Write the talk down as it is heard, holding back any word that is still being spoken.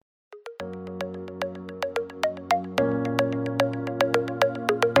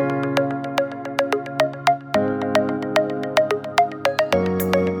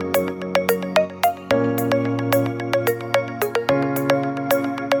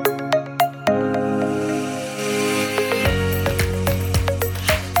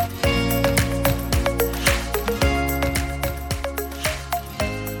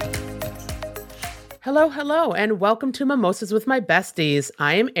Hello, hello, and welcome to Mimosas with My Besties.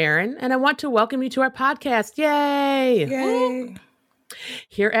 I am Erin, and I want to welcome you to our podcast. Yay! Yay!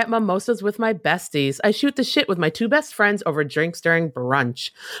 Here at Mimosas with My Besties, I shoot the shit with my two best friends over drinks during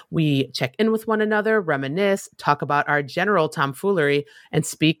brunch. We check in with one another, reminisce, talk about our general tomfoolery, and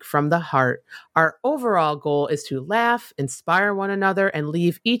speak from the heart. Our overall goal is to laugh, inspire one another, and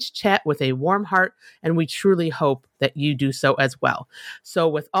leave each chat with a warm heart, and we truly hope that you do so as well. So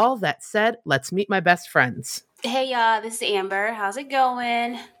with all that said, let's meet my best friends. Hey y'all, this is Amber. How's it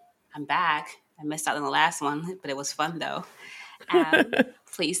going? I'm back. I missed out on the last one, but it was fun though.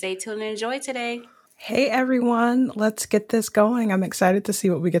 Please stay tuned and enjoy today. Hey everyone, let's get this going. I'm excited to see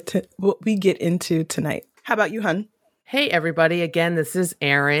what we get into tonight. How about you, hun? Hey everybody, again, this is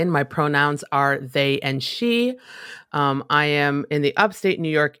Erin. My pronouns are they and she. I am in the upstate New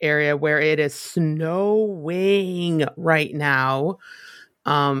York area where it is snowing right now.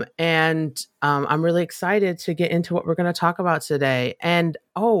 I'm really excited to get into what we're going to talk about today. And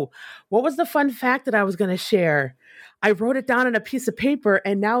what was the fun fact that I was going to share? I wrote it down on a piece of paper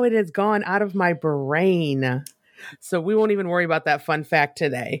and now it has gone out of my brain. So we won't even worry about that fun fact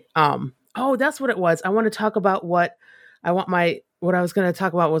today. That's what it was. I want to talk about what I was going to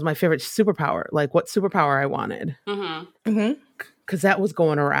talk about was my favorite superpower, like what superpower I wanted. Mm-hmm. Mm-hmm. Because that was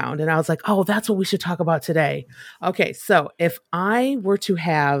going around and I was like, oh, that's what we should talk about today. Okay, so if I were to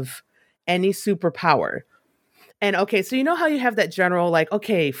have any superpower, and okay, so you know how you have that general, like,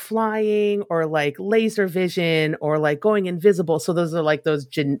 okay, flying or like laser vision or like going invisible. So those are like those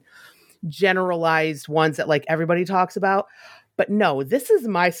generalized ones that like everybody talks about. But no, this is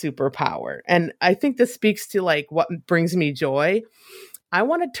my superpower. And I think this speaks to like what brings me joy. I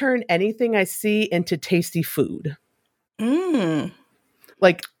want to turn anything I see into tasty food.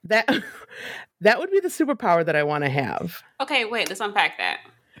 Like that would be the superpower that I want to have. Okay, wait, let's unpack that.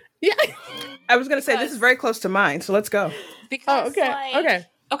 Yeah. I was going to say, this is very close to mine, so let's go. Because,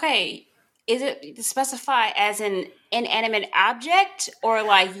 okay. Is it to specify as an inanimate object or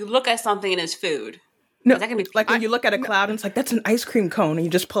like you look at something and it's food? No, that can be like when you look at a cloud and it's like, that's an ice cream cone and you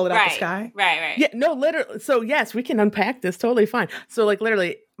just pull it out the sky. Right. Yeah, no, literally. So yes, we can unpack this totally fine. So like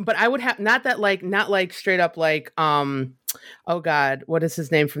literally, but I would have not like straight up like, oh God, what is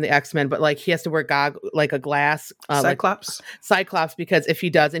his name from the X-Men? But like he has to wear like a glass. Cyclops. Cyclops, because if he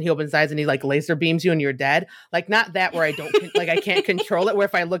doesn't, he opens his eyes and he like laser beams you and you're dead. Like not that where I don't, like I can't control it, where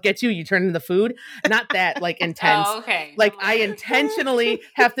if I look at you, you turn into food. Not that like intense. Oh, okay. Like I intentionally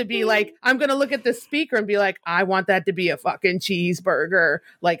have to be like, I'm going to look at the speaker and be like, I want that to be a fucking cheeseburger.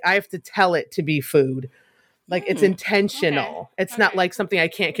 Like I have to tell it to be food. Like it's intentional. Okay. It's not like something I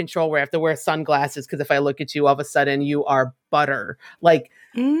can't control where I have to wear sunglasses because if I look at you, all of a sudden you are butter. Like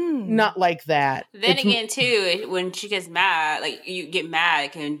not like that. Then again, too, when she gets mad, like you get mad,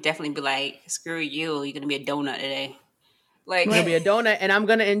 it can definitely be like, screw you, you're going to be a donut today. Like I'm going to be a donut and I'm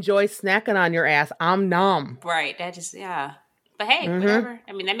going to enjoy snacking on your ass. I'm numb. Right. That just, yeah. But hey, whatever.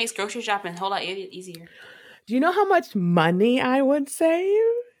 I mean, that makes grocery shopping a whole lot easier. Do you know how much money I would save?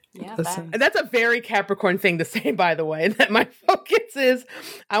 Yeah, that's a very Capricorn thing to say, by the way, that my focus is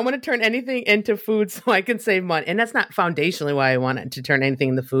I want to turn anything into food so I can save money. And that's not foundationally why I want to turn anything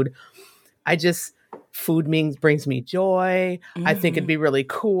into food. Food brings me joy. I think it'd be really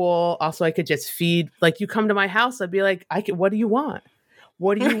cool. Also, I could just feed, like you come to my house, I'd be like, what do you want?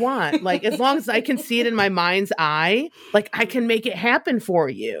 What do you want? Like, as long as I can see it in my mind's eye, like I can make it happen for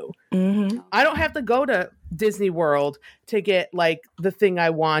you. Mm-hmm. I don't have to go to Disney World to get like the thing I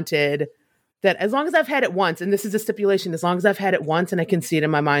wanted. That as long as I've had it once, and this is a stipulation, as long as I've had it once and I can see it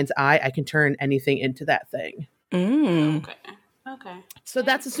in my mind's eye, I can turn anything into that thing. Okay. So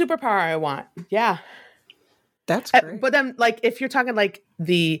that's a superpower I want. Yeah. That's great. But then like, if you're talking like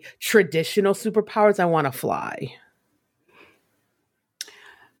the traditional superpowers, I want to fly.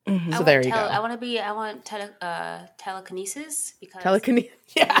 Mm-hmm. So there you go. I want telekinesis because telekinesis.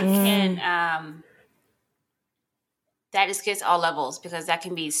 Yeah. And that just gets all levels because that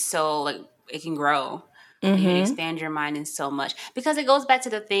can be so like it can grow. You can expand your mind in so much because it goes back to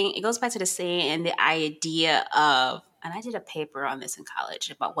the saying and the idea of. And I did a paper on this in college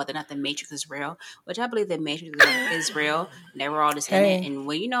about whether or not the Matrix is real, which I believe the Matrix is real. And they were all just in it. And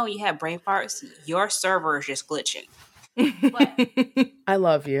when you have brain farts, your server is just glitching. But I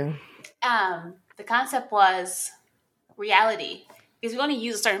love you. The concept was reality. Because we only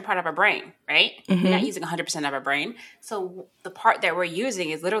use a certain part of our brain, right? Mm-hmm. We're not using 100% of our brain. So the part that we're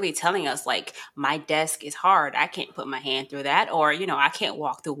using is literally telling us, like, my desk is hard. I can't put my hand through that. Or, I can't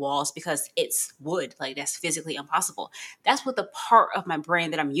walk through walls because it's wood. Like, that's physically impossible. That's what the part of my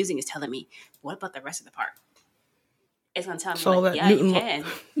brain that I'm using is telling me. What about the rest of the part? It's going to tell me, you can.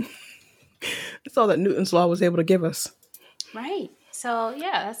 That's all that Newton's law was able to give us. Right. So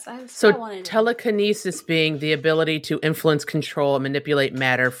yeah, that's So what I wanted to telekinesis being the ability to influence, control, and manipulate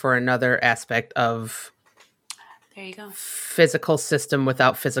matter for another aspect of There you go. physical system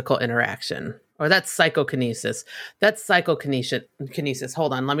without physical interaction. Or that's psychokinesis. That's psychokinesis.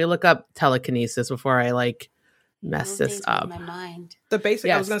 Hold on. Let me look up telekinesis before I mess Move this things up. in my mind. The basic,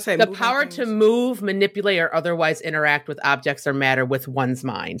 I was going to say, the moving power things. to move, manipulate, or otherwise interact with objects or matter with one's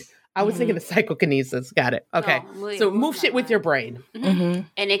mind. I was thinking of psychokinesis. Got it. Okay. No, So move move my shit with your brain. And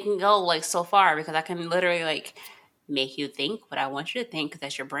it can go so far because I can literally make you think what I want you to think because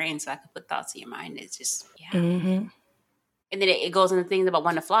that's your brain. So I can put thoughts in your mind. It's just And then it goes into things about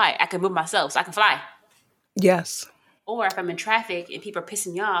wanting to fly. I can move myself so I can fly. Yes. Or if I'm in traffic and people are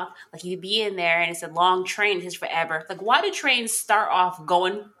pissing me off, you'd be in there and it's a long train, it takes forever. Why do trains start off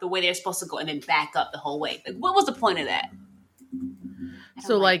going the way they're supposed to go and then back up the whole way? What was the point of that?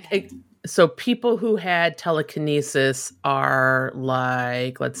 So so people who had telekinesis are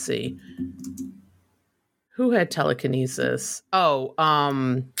let's see. Who had telekinesis? Oh,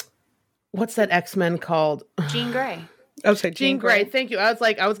 what's that X-Men called? Jean Grey. I would say Jean Grey. Thank you. I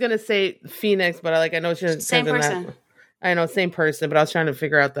was gonna say Phoenix, but I know she was Same person. I know, same person, but I was trying to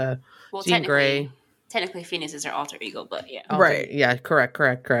figure out the Jean Grey. Technically, Phoenix is her alter ego, but yeah. Right. Yeah,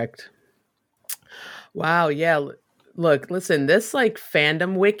 correct. Wow, yeah. Look, listen, this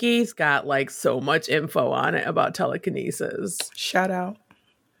fandom wiki's got so much info on it about telekinesis. Shout out.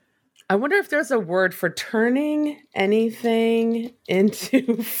 I wonder if there's a word for turning anything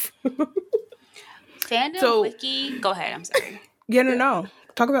into food. Fandom wiki. Go ahead. I'm sorry. Yeah, no.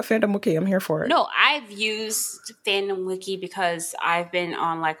 Talk about Fandom Wiki. I'm here for it. No, I've used Fandom Wiki because I've been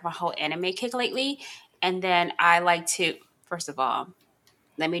on my whole anime kick lately. And then I like to, first of all,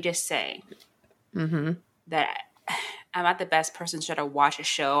 let me just say that I'm not the best person to try to watch a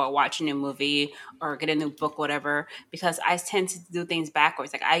show or watch a new movie or get a new book, whatever, because I tend to do things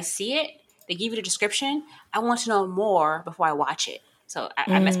backwards. I see it, they give you the description. I want to know more before I watch it. So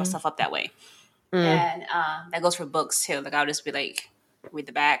I mess myself up that way. And that goes for books too. I'll just be read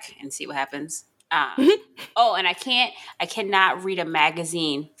the back and see what happens. Oh, and I cannot read a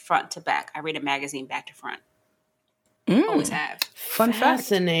magazine front to back. I read a magazine back to front. Always have. Fun fact.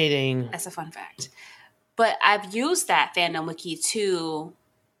 Fascinating. That's a fun fact. But I've used that Fandom Wiki to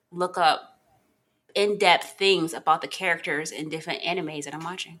look up in-depth things about the characters in different animes that I'm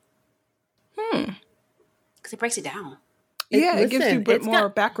watching. Because it breaks it down. It gives you a bit more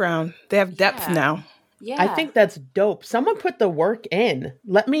background. They have depth now. Yeah. I think that's dope. Someone put the work in.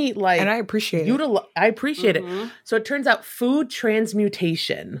 Let me and I appreciate it. I appreciate it. So it turns out food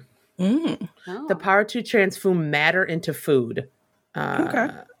transmutation. The power to transform matter into food. Okay.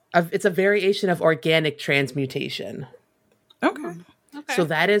 It's a variation of organic transmutation. Okay. So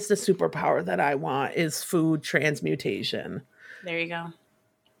that is the superpower that I want, is food transmutation. There you go.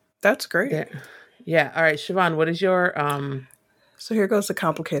 That's great. Yeah. All right, Siobhan, what is your So here goes the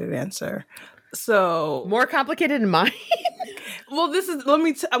complicated answer. So more complicated than mine? Well, this is.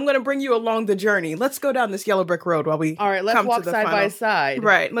 I'm going to bring you along the journey. Let's go down this yellow brick road while we. All right, let's walk side by side.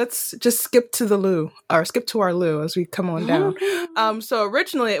 Right. Let's just skip to the loo, or skip to our loo as we come on down. So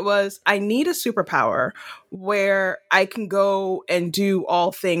originally it was, I need a superpower where I can go and do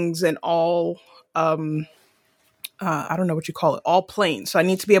all things and all. I don't know what you call it, all planes. So I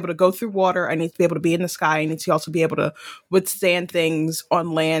need to be able to go through water. I need to be able to be in the sky. I need to also be able to withstand things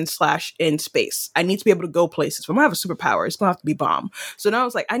on land / in space. I need to be able to go places. If I'm going to have a superpower, it's going to have to be bomb. So now I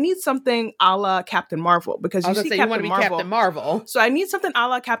was like, I need something a la Captain Marvel, because you see want to be Captain Marvel. So I need something a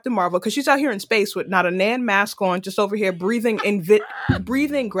la Captain Marvel, because she's out here in space with not a Nan mask on, just over here breathing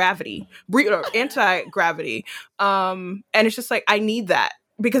gravity, anti-gravity. And it's just like, I need that.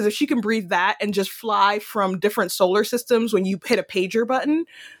 Because if she can breathe that and just fly from different solar systems when you hit a pager button,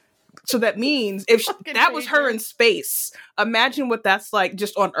 so that means if that was her in space, imagine what that's like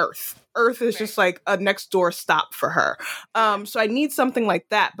just on Earth. Earth is just like a next door stop for her. So I need something like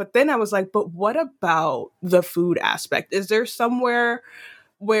that. But then I was like, but what about the food aspect? Is there somewhere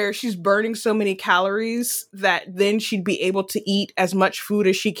where she's burning so many calories that then she'd be able to eat as much food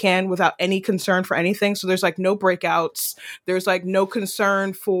as she can without any concern for anything? So there's like no breakouts. There's like no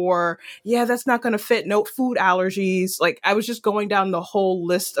concern for, that's not going to fit. No food allergies. Like, I was just going down the whole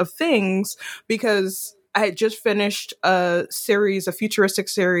list of things because I had just finished a futuristic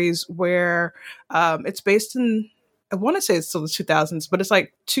series where it's based in, I want to say it's still the 2000s, but it's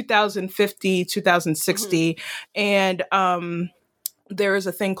like 2050, 2060. And, there is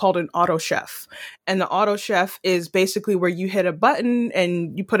a thing called an auto chef, and the auto chef is basically where you hit a button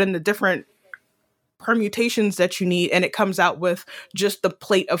and you put in the different permutations that you need, and it comes out with just the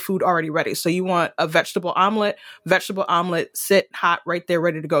plate of food already ready. So you want a vegetable omelet, sit hot right there,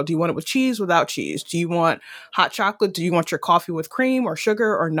 ready to go. Do you want it with cheese, without cheese? Do you want hot chocolate? Do you want your coffee with cream or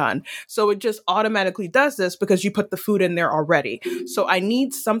sugar or none? So it just automatically does this because you put the food in there already. So I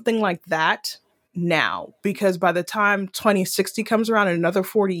need something like that now, because by the time 2060 comes around in another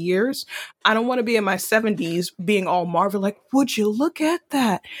 40 years, I don't want to be in my 70s being all marveled like, would you look at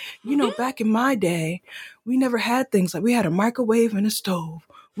that? You know, back in my day, we never had things like we had a microwave and a stove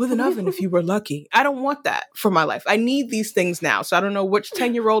with an oven if you were lucky. I don't want that for my life. I need these things now. So I don't know which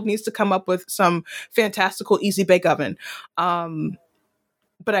 10-year-old needs to come up with some fantastical easy bake oven.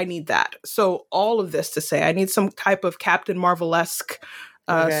 But I need that. So all of this to say, I need some type of Captain Marvel-esque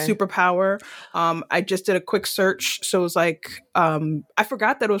superpower. I just did a quick search. So it was like, I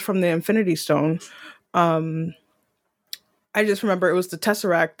forgot that it was from the Infinity Stone. I just remember it was the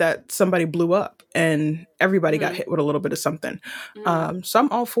Tesseract that somebody blew up and everybody got hit with a little bit of something. So I'm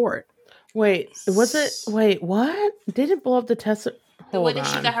all for it. Wait, what? Did it blow up the Tesseract? The way that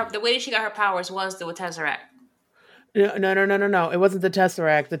she got her powers was the Tesseract. No. It wasn't the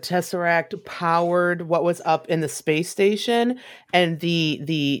Tesseract. The Tesseract powered what was up in the space station, and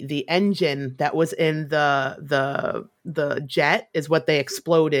the engine that was in the jet is what they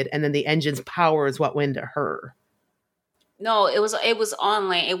exploded, and then the engine's power is what went to her. No, it was on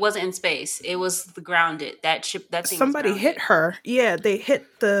land. It wasn't in space. It was grounded. That ship. That thing. Somebody hit her. Yeah, they hit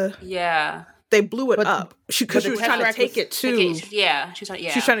the. Yeah. They blew it up because she was trying to take it to.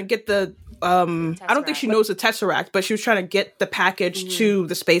 She's trying to get the. I don't think she knows the Tesseract, but she was trying to get the package to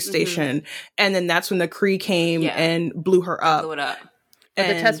the space station, and then that's when the Kree came and blew her up. Blew it up. But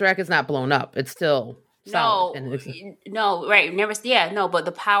the Tesseract is not blown up; it's still solid. But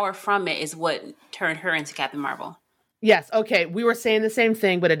the power from it is what turned her into Captain Marvel. Yes. Okay. We were saying the same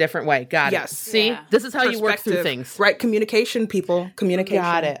thing, but a different way. Got it. See, this is how you work through things. Right. Communication, people. Communication.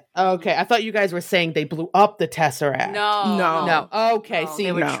 Got it. Okay. I thought you guys were saying they blew up the Tesseract. No. Okay. No. See,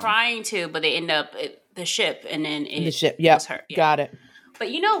 they were trying to, but they end up the ship, and then the ship. Yep. Her. Yeah. Got it.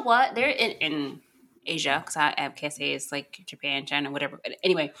 But you know what? They're in Asia, because I can't say it's like Japan, China, whatever. But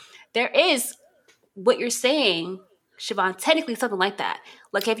anyway, there is what you're saying, Siobhan. Technically, something like that.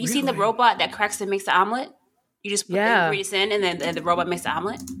 Like, have you seen the robot that cracks and makes the omelet? You just put the ingredients in, and then the robot makes the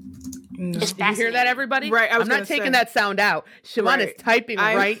omelet. No. Did you hear that, everybody? Right. I'm not taking that sound out. Siobhan is typing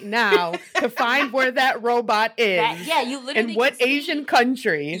right now to find where that robot is. You literally. In what Asian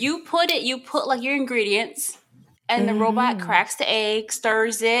country? You put like your ingredients, and the robot cracks the egg,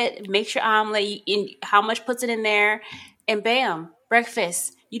 stirs it, makes your omelet, how much puts it in there, and bam,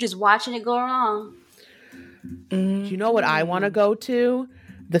 breakfast. You just watching it go wrong. You know what I want to go to?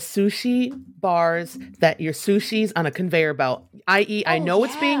 The sushi bars that your sushi's on a conveyor belt. I.e., I know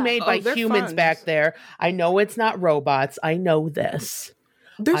it's being made by humans back there. I know it's not robots. I know this.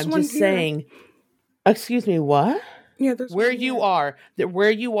 I'm just saying. Excuse me, what? Yeah, there's where you are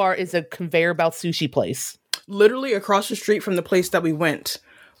is a conveyor belt sushi place. Literally across the street from the place that we went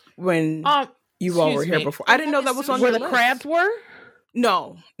when you all were here before. I didn't know that was on where your the list. crabs were.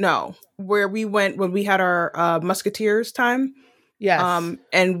 No. Where we went when we had our Musketeers time. Yes.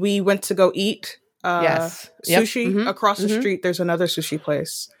 And we went to go eat sushi across the street. There's another sushi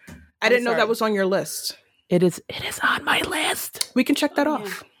place. I didn't know that was on your list. It is on my list. We can check that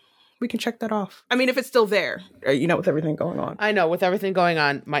off. We can check that off. I mean, if it's still there, with everything going on. I know, with everything going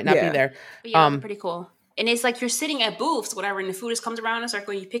on, might not be there. But pretty cool. And it's like you're sitting at booths, whatever, and the food just comes around in a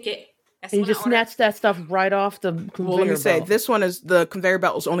circle, and you pick it. And you just snatch that stuff right off the conveyor belt. Well, let me say, this one is the conveyor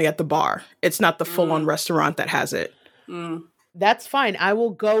belt is only at the bar. It's not the full-on restaurant that has it. That's fine. I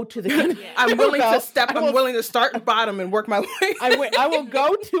will go to the. I'm willing to step. I'm willing to start at bottom and work my way. I will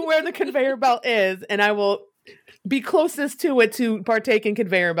go to where the conveyor belt is, and I will be closest to it to partake in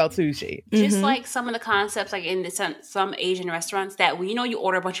conveyor belt sushi. Just like some of the concepts, like in some Asian restaurants, that you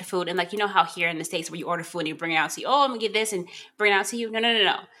order a bunch of food, and like how here in the States where you order food and you bring it out to you. Oh, I'm gonna get this and bring it out to you.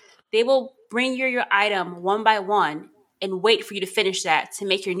 No. They will bring your item one by one and wait for you to finish that to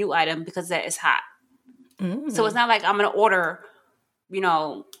make your new item because that is hot. So it's not like I'm going to order,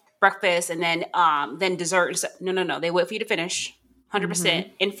 breakfast and then dessert. No. They wait for you to finish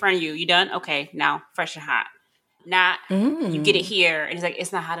 100% in front of you. You done? Okay, now fresh and hot. Not you get it here and it's like,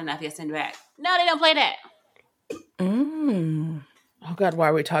 it's not hot enough. You have to send it back. No, they don't play that. Oh God, why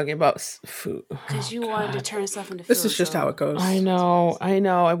are we talking about food? Because you wanted to turn stuff into food. This is just how it goes. I know.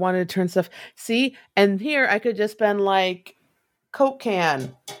 I wanted to turn stuff. See, and here I could just been like Coke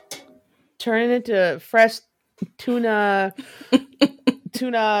can. Turn it into fresh tuna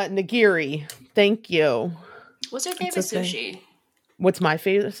nigiri. Thank you. What's your favorite sushi? What's my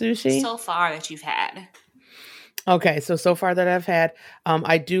favorite sushi? So far that you've had. Okay, so far that I've had,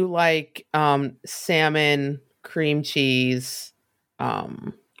 I do like salmon, cream cheese.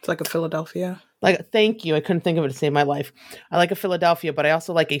 It's like a Philadelphia. Thank you. I couldn't think of it to save my life. I like a Philadelphia, but I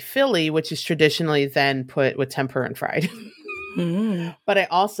also like a Philly, which is traditionally then put with tempura and fried. But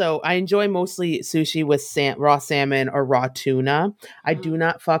I enjoy mostly sushi with raw salmon or raw tuna. I do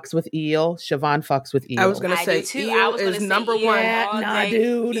not fucks with eel. Siobhan fucks with eel. I was gonna say eel is number one. Nah,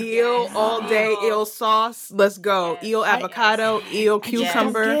 dude. Eel all day. Eel sauce. Let's go. Yes. Eel avocado. Eel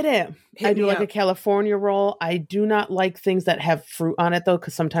cucumber. I don't get it. I do like a California roll. I do not like things that have fruit on it though,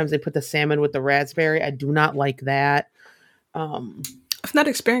 because sometimes they put the salmon with the raspberry. I do not like that. I've not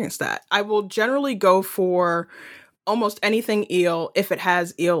experienced that. I will generally go for almost anything eel if it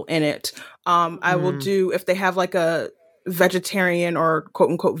has eel in it. I will do, if they have like a vegetarian or quote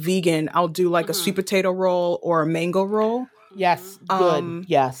unquote vegan, I'll do like a sweet potato roll or a mango roll. Yes, good.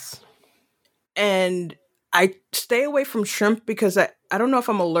 Yes. And I stay away from shrimp because I don't know if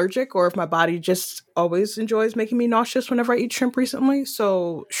I'm allergic or if my body just always enjoys making me nauseous whenever I eat shrimp recently.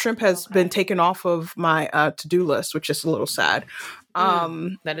 So shrimp has been taken off of my to-do list, which is a little sad.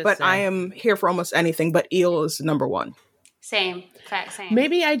 That is but sad. I am here for almost anything, but eel is number one. Same. Fact, same.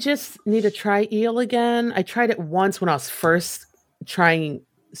 Maybe I just need to try eel again. I tried it once when I was first trying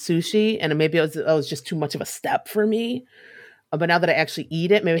sushi, and maybe it was just too much of a step for me. But now that I actually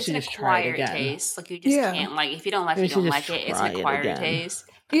eat it, maybe I should just try it again. Taste. Like you just can't like if you don't like it, you don't like it. It's an acquired taste.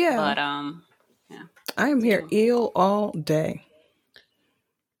 Yeah. But yeah. I am here eel all day.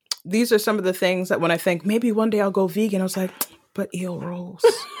 These are some of the things that when I think maybe one day I'll go vegan, I was like, but eel rolls.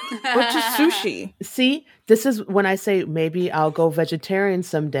 But just sushi. See, this is when I say maybe I'll go vegetarian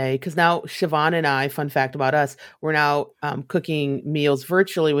someday. Because now Siobhan and I, fun fact about us, we're now cooking meals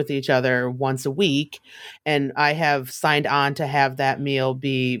virtually with each other once a week. And I have signed on to have that meal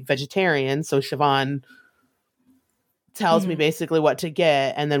be vegetarian. So Siobhan tells me basically what to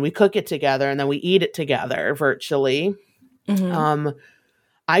get. And then we cook it together and then we eat it together virtually.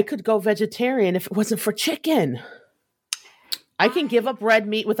 I could go vegetarian if it wasn't for chicken. I can give up red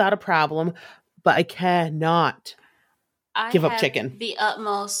meat without a problem, but I cannot give up chicken. The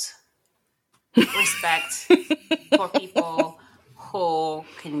utmost respect for people who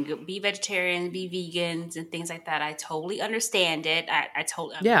can be vegetarians, be vegans, and things like that. I totally understand it.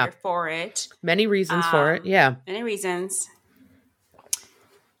 I'm here for it. Many reasons for it. Yeah. Many reasons.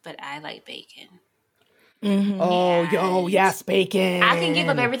 But I like bacon. Oh, yes, bacon. I can give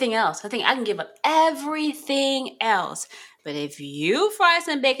up everything else. I think I can give up everything else. But if you fry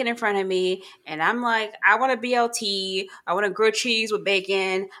some bacon in front of me and I'm like, I want a BLT, I want a grilled cheese with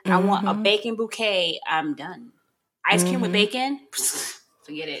bacon, I want a bacon bouquet, I'm done. Ice cream with bacon?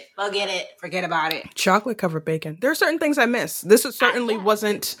 Forget it. Forget about it. Chocolate covered bacon. There are certain things I miss. This certainly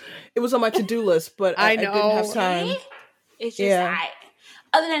wasn't, it was on my to-do list, but I didn't have time. It's just,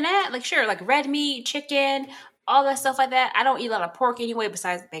 other than that, like sure, like red meat, chicken, all that stuff like that. I don't eat a lot of pork anyway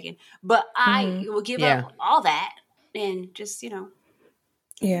besides bacon. But I will give up all that. And just,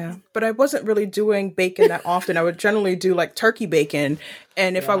 Yeah, but I wasn't really doing bacon that often. I would generally do like turkey bacon.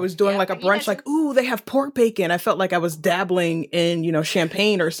 And if I was doing like a brunch, like, ooh, they have pork bacon, I felt like I was dabbling in,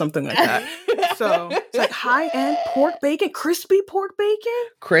 champagne or something like that. So it's like high-end pork bacon, crispy pork bacon.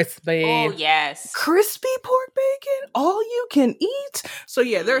 Crispy. Oh, yes. Crispy pork bacon, all you can eat. So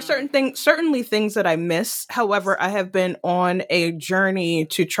yeah, there are certainly things that I miss. However, I have been on a journey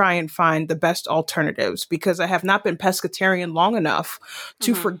to try and find the best alternatives because I have not been pescatarian long enough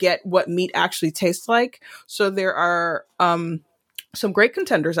to forget what meat actually tastes like. So there are some great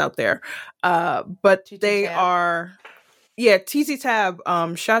contenders out there, but they are... Yeah, TT Tab,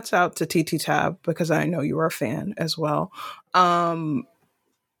 shouts out to TT Tab because I know you are a fan as well. I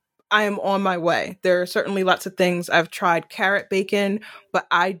am on my way. There are certainly lots of things. I've tried carrot bacon, but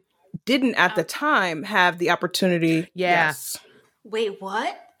I didn't at the time have the opportunity. Yeah. Yes. Wait,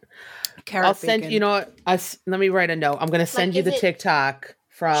 what? Carrot I'll send, bacon. let me write a note. I'm going to send you the TikTok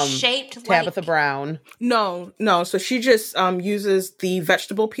from Tabitha Brown. No. So she just uses the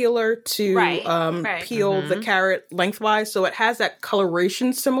vegetable peeler to peel the carrot lengthwise. So it has that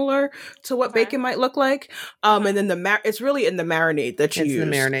coloration similar to what bacon might look like. And then it's really in the marinade that you use.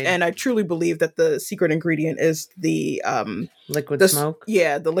 The marinade. And I truly believe that the secret ingredient is the liquid smoke.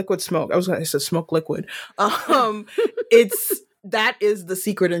 Yeah, the liquid smoke. I was going to say smoke liquid. It's that is the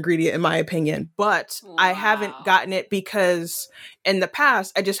secret ingredient in my opinion, but I haven't gotten it because in the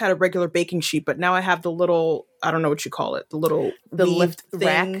past I just had a regular baking sheet, but now I have the little, I don't know what you call it, the little lift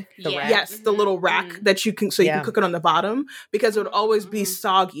thing. rack. Yes, the little rack that you can, so you can cook it on the bottom, because it would always be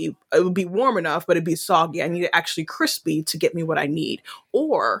soggy. It would be warm enough, but it'd be soggy. I need it actually crispy to get me what I need.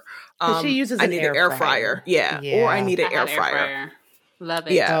 Or she uses I need an air fryer. Yeah. Or I need an air fryer. Love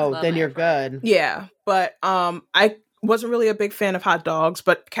it. Yeah. Love then you're good. Yeah. But I wasn't really a big fan of hot dogs,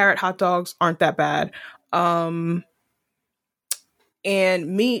 but carrot hot dogs aren't that bad. And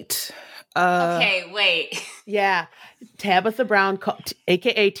meat. Okay, wait. Yeah. Tabitha Brown,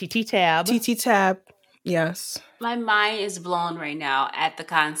 aka TT Tab. TT Tab. Yes. My mind is blown right now at the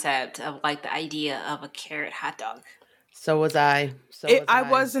concept of like the idea of a carrot hot dog. So was I. I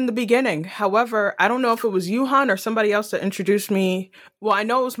was in the beginning. However, I don't know if it was you, Hun, or somebody else that introduced me. Well, I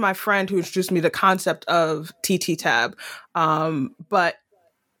know it was my friend who introduced me the concept of TT Tab. But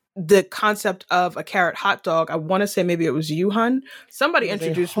the concept of a carrot hot dog, I want to say maybe it was you, Hun. Somebody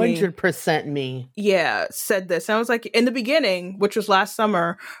introduced 100% me. Yeah, said this. And I was like, in the beginning, which was last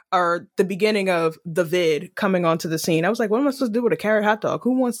summer, or the beginning of the vid coming onto the scene, I was like, what am I supposed to do with a carrot hot dog?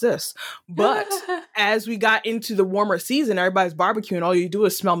 Who wants this? But as we got into the warmer season, everybody's barbecuing, all you do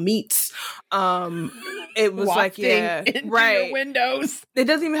is smell meats. It was like, yeah, right. Your windows. It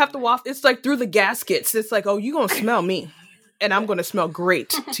doesn't even have to waft. It's like through the gaskets. It's like, oh, you gonna smell me. And I'm going to smell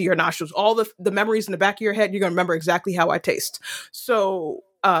great to your nostrils. All the memories in the back of your head, you're going to remember exactly how I taste. So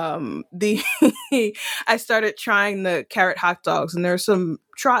I started trying the carrot hot dogs, and there's some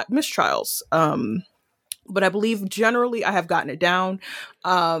mistrials. But I believe generally I have gotten it down.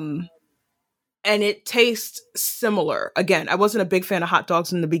 And it tastes similar. Again, I wasn't a big fan of hot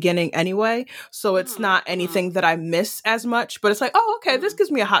dogs in the beginning anyway, so it's not anything that I miss as much. But it's like, oh, okay, this gives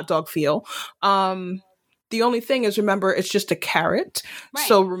me a hot dog feel. The only thing is, remember, it's just a carrot. Right.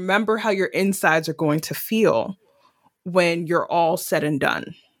 So remember how your insides are going to feel when you're all said and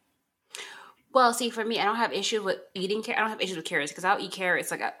done. Well, see, for me, I don't have issue with eating carrots. I don't have issues with carrots because I'll eat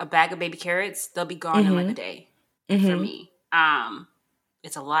carrots, like a bag of baby carrots. They'll be gone in like a day for me.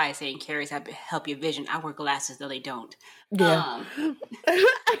 It's a lie saying carrots help your vision. I wear glasses, though they don't. Yeah.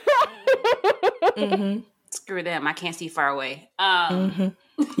 Screw them. I can't see far away.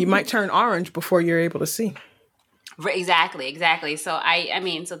 You might turn orange before you're able to see. Exactly. So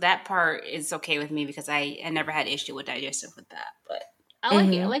so that part is okay with me because I never had issue with digestive with that. But I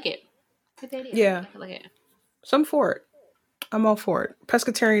like it. Good idea. Yeah. I like it. So I'm for it. I'm all for it.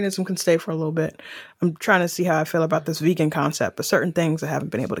 Pescatarianism can stay for a little bit. I'm trying to see how I feel about this vegan concept, but certain things I haven't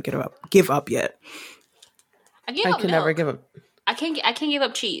been able to give up yet. I can never give up. I can't give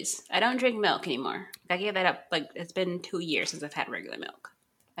up cheese. I don't drink milk anymore. I gave that up. Like, it's been 2 years since I've had regular milk.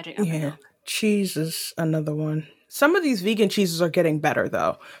 I drink milk. Cheese is another one. Some of these vegan cheeses are getting better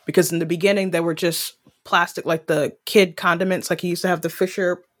though, because in the beginning they were just plastic, like the kid condiments, like you used to have the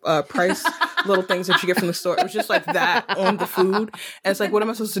Fisher Price little things that you get from the store. It was just like that on the food, and it's like, what am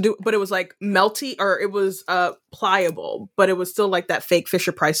I supposed to do? But it was like melty, or it was pliable, but it was still like that fake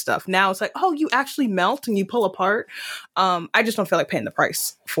Fisher Price stuff. Now it's like, oh, you actually melt and you pull apart. I just don't feel like paying the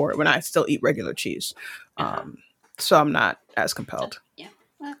price for it when I still eat regular cheese. So I'm not as compelled. Yeah.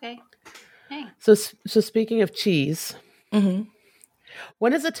 Okay. Hey. So speaking of cheese,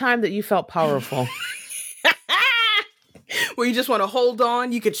 when is the time that you felt powerful? Where you just want to hold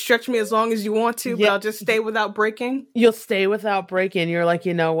on, you could stretch me as long as you want to, but I'll just stay without breaking. You'll stay without breaking. You're like,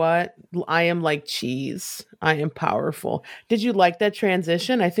 you know what? I am like cheese. I am powerful. Did you like that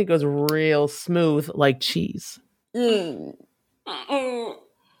transition? I think it was real smooth, like cheese.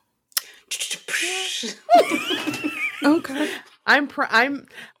 Okay. I'm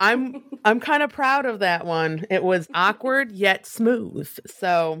kind of proud of that one. It was awkward yet smooth.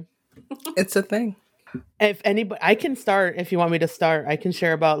 So it's a thing. If anybody, I can start. If you want me to start, I can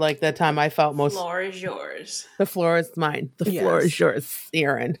share about like the time I felt most. The floor is yours. The floor is mine. The floor is yours,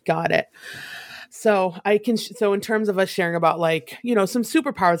 Aaron. Got it. So I can. So in terms of us sharing about like, you know, some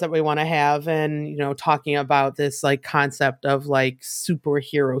superpowers that we want to have, and you know, talking about this like concept of like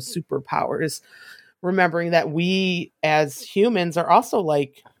superhero superpowers, remembering that we as humans are also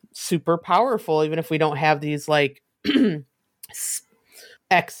like super powerful, even if we don't have these like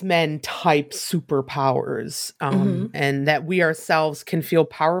X-Men type superpowers, and that we ourselves can feel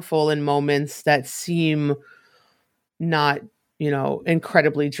powerful in moments that seem not, you know,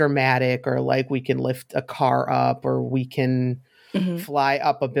 incredibly dramatic, or like we can lift a car up, or we can fly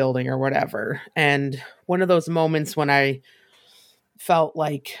up a building or whatever. And one of those moments when I felt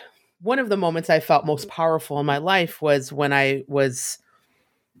like, one of the moments I felt most powerful in my life was when I was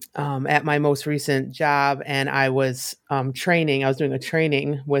at my most recent job, and I was training. I was doing a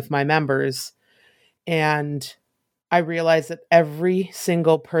training with my members, and I realized that every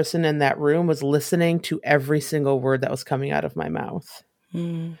single person in that room was listening to every single word that was coming out of my mouth.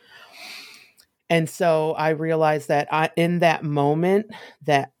 Mm. And so I realized that in that moment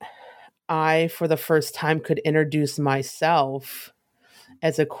that I, for the first time, could introduce myself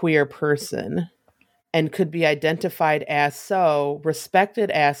as a queer person and could be identified as so, respected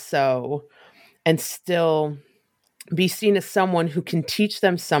as so, and still be seen as someone who can teach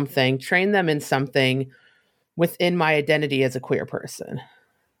them something, train them in something within my identity as a queer person.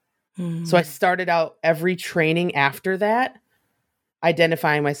 Mm. So I started out every training after that,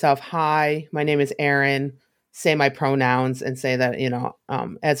 identifying myself. Hi, my name is Erin. Say my pronouns and say that,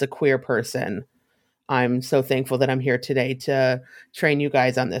 as a queer person, I'm so thankful that I'm here today to train you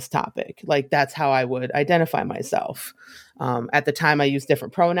guys on this topic. Like, that's how I would identify myself. At the time, I used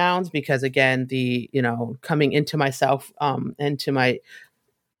different pronouns because, again, coming into myself, into my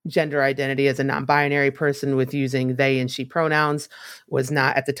gender identity as a non-binary person with using they and she pronouns was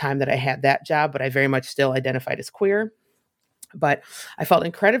not at the time that I had that job, but I very much still identified as queer. But I felt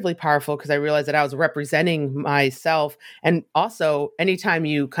incredibly powerful because I realized that I was representing myself. And also, anytime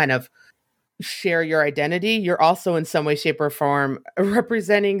you kind of share your identity, you're also in some way, shape, or form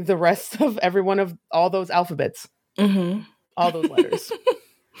representing the rest of every one of all those alphabets, all those letters.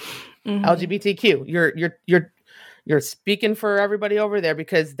 LGBTQ. You're speaking for everybody over there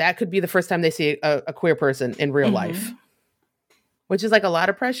because that could be the first time they see a queer person in real life, which is like a lot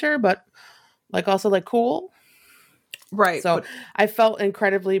of pressure, but like also like cool. Right. So I felt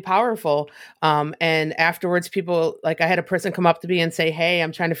incredibly powerful. And afterwards, people, like, I had a person come up to me and say, hey,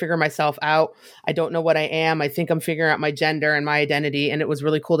 I'm trying to figure myself out. I don't know what I am. I think I'm figuring out my gender and my identity. And it was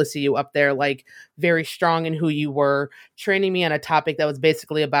really cool to see you up there, like, very strong in who you were, training me on a topic that was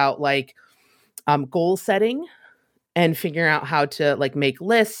basically about like goal setting and figuring out how to like make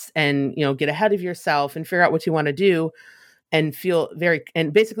lists and, get ahead of yourself and figure out what you want to do. And feel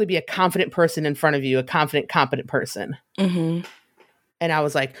and basically be a confident person in front of you, a confident, competent person. And I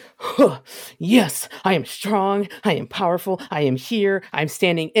was like, yes, I am strong. I am powerful. I am here. I'm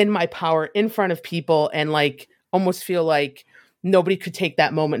standing in my power in front of people and like almost feel like nobody could take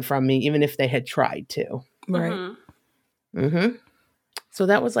that moment from me, even if they had tried to. Right. So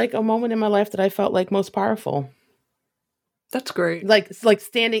that was like a moment in my life that I felt like most powerful. That's great. Like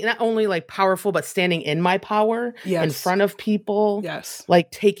standing, not only like powerful, but standing in my power in front of people. Yes.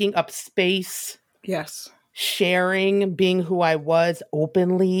 Like taking up space. Yes. Sharing, being who I was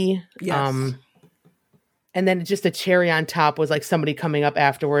openly. Yes. And then just a cherry on top was like somebody coming up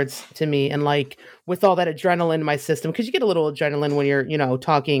afterwards to me and like with all that adrenaline in my system, because you get a little adrenaline when you're,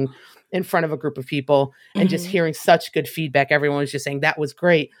 talking in front of a group of people and just hearing such good feedback. Everyone was just saying that was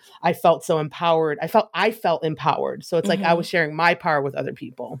great. I felt so empowered. I felt empowered. So it's like I was sharing my power with other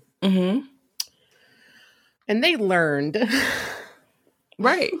people. And they learned.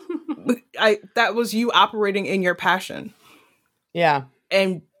 Right. That was you operating in your passion. Yeah.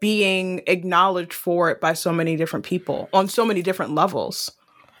 And being acknowledged for it by so many different people on so many different levels.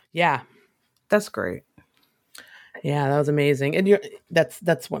 Yeah. That's great. Yeah, that was amazing. And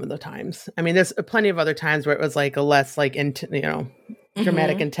that's one of the times. I mean, there's plenty of other times where it was like a less like,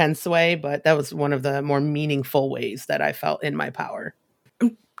 dramatic, intense way, but that was one of the more meaningful ways that I felt in my power.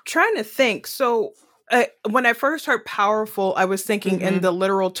 I'm trying to think. So when I first heard powerful, I was thinking in the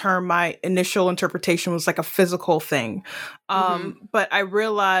literal term, my initial interpretation was like a physical thing. But I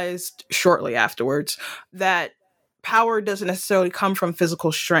realized shortly afterwards that power doesn't necessarily come from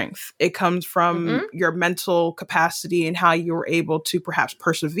physical strength. It comes from your mental capacity and how you're able to perhaps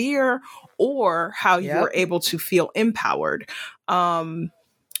persevere or how you're able to feel empowered. And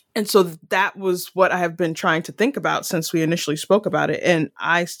so that was what I have been trying to think about since we initially spoke about it. And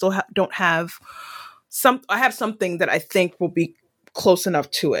I still don't have I have something that I think will be close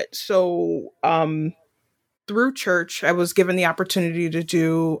enough to it. So through church, I was given the opportunity to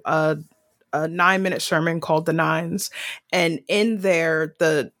do a 9-minute sermon called The Nines. And in there,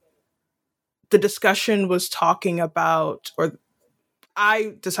 the discussion was talking about, or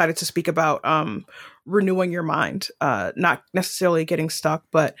I decided to speak about renewing your mind, not necessarily getting stuck,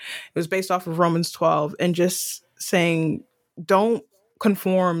 but it was based off of Romans 12 and just saying, don't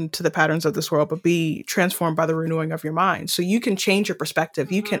conform to the patterns of this world, but be transformed by the renewing of your mind. So you can change your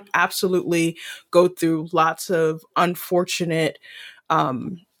perspective. You can absolutely go through lots of unfortunate,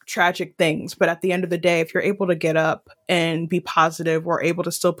 tragic things. But at the end of the day, if you're able to get up and be positive or able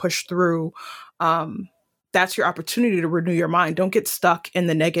to still push through, that's your opportunity to renew your mind. Don't get stuck in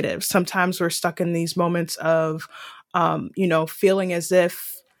the negative. Sometimes we're stuck in these moments of, feeling as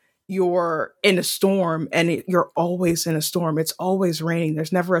if you're in a storm and you're always in a storm. It's always raining.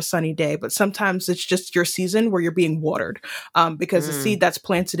 There's never a sunny day, but sometimes it's just your season where you're being watered, because the seed that's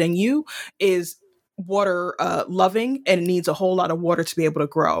planted in you is water loving and needs a whole lot of water to be able to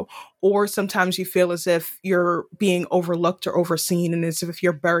grow. Or sometimes you feel as if you're being overlooked or overseen, and as if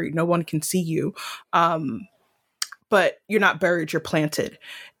you're buried, no one can see you. But you're not buried, you're planted.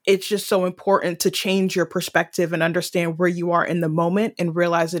 It's just so important to change your perspective and understand where you are in the moment and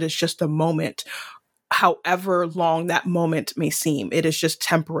realize it is just a moment. However long that moment may seem, it is just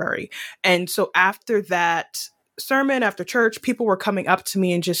temporary. And so after that sermon, after church, people were coming up to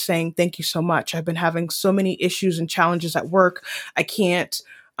me and just saying, thank you so much. I've been having so many issues and challenges at work. I can't,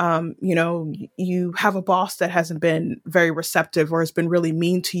 you have a boss that hasn't been very receptive or has been really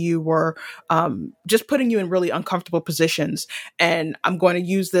mean to you, or just putting you in really uncomfortable positions. And I'm going to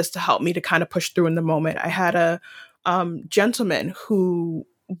use this to help me to kind of push through in the moment. I had a gentleman who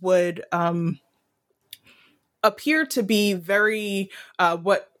would appear to be very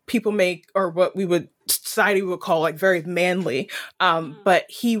what people make, or what we would society would call like very manly, but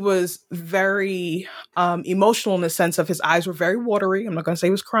he was very emotional in the sense of his eyes were very watery. I'm not going to say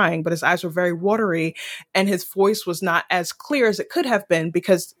he was crying, but his eyes were very watery, and his voice was not as clear as it could have been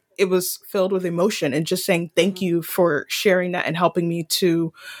because it was filled with emotion, and just saying thank you for sharing that and helping me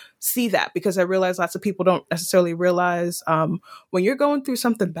to see that, because I realize lots of people don't necessarily realize when you're going through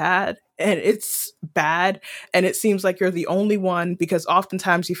something bad and it's bad and it seems like you're the only one, because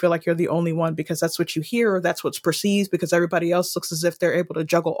oftentimes you feel like you're the only one because that's what you hear, or that's what's perceived, because everybody else looks as if they're able to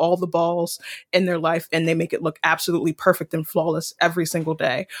juggle all the balls in their life and they make it look absolutely perfect and flawless every single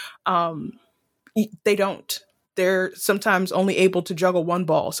day. They don't. They're sometimes only able to juggle one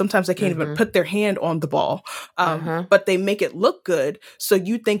ball. Sometimes they can't even put their hand on the ball, but they make it look good. So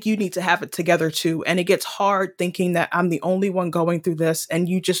you think you need to have it together too. And it gets hard thinking that I'm the only one going through this. And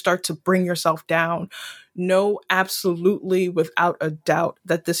you just start to bring yourself down. Know absolutely without a doubt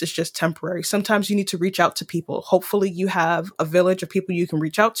that this is just temporary. Sometimes you need to reach out to people. Hopefully you have a village of people you can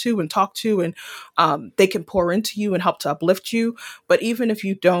reach out to and talk to, and they can pour into you and help to uplift you. But even if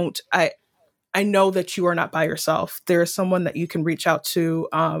you don't, I know that you are not by yourself. There is someone that you can reach out to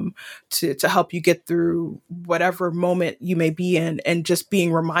help you get through whatever moment you may be in, and just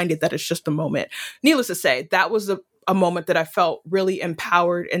being reminded that it's just a moment. Needless to say, that was a moment that I felt really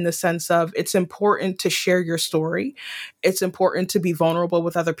empowered, in the sense of it's important to share your story. It's important to be vulnerable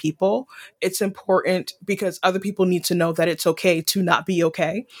with other people. It's important because other people need to know that it's okay to not be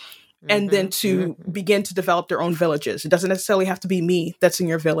okay. And then to begin to develop their own villages. It doesn't necessarily have to be me that's in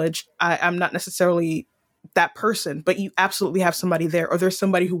your village. I'm not necessarily that person, but you absolutely have somebody there, or there's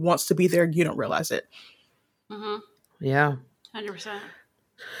somebody who wants to be there and you don't realize it. Yeah. 100%.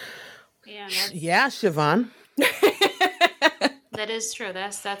 Yeah, Siobhan. That is true.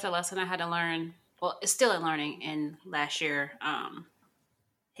 That's a lesson I had to learn. Well, it's still in learning, and last year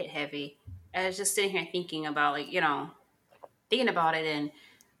hit heavy. I was just sitting here thinking about thinking about it, and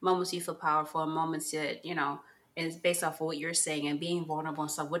moments you feel powerful, and moments that, is based off of what you're saying and being vulnerable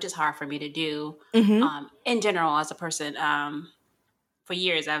and stuff, which is hard for me to do in general as a person. For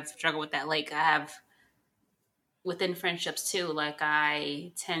years, I've struggled with that. Like, I have within friendships too, like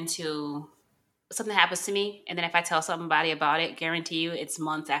I tend to, something happens to me, and then if I tell somebody about it, guarantee you it's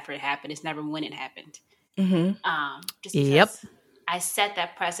months after it happened. It's never when it happened. Just because I set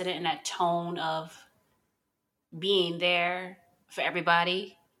that precedent and that tone of being there for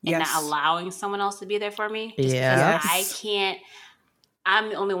everybody. And not allowing someone else to be there for me. Just because I can't, I'm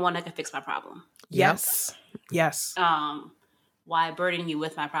the only one that can fix my problem. Yes. Why burden you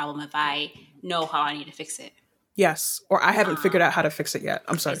with my problem if I know how I need to fix it? Yes. Or I haven't figured out how to fix it yet.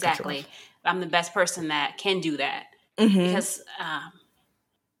 I'm sorry. Exactly. I'm the best person that can do that.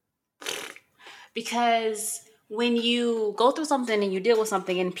 Because when you go through something and you deal with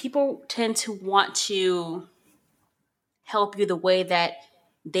something, and people tend to want to help you the way that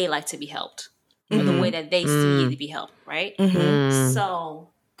they like to be helped, or the way that they see you to be helped, right? So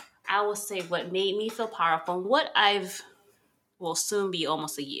I will say what made me feel powerful, and what will soon be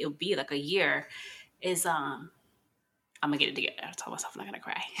almost a year, it'll be like a year, is I'm gonna get it together. I told myself I'm not gonna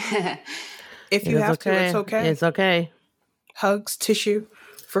cry. If you have to, it's okay. It's okay. Hugs, tissue,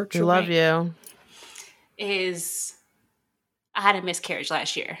 virtual. We love you. I had a miscarriage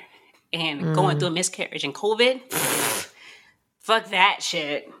last year, and going through a miscarriage and COVID. Fuck that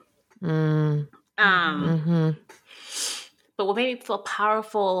shit. But what made me feel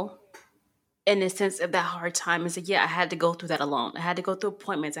powerful in the sense of that hard time is that, I had to go through that alone. I had to go through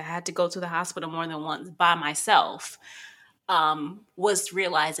appointments. I had to go to the hospital more than once by myself. Was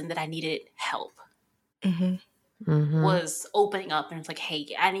realizing that I needed help. was opening up and it's like, hey,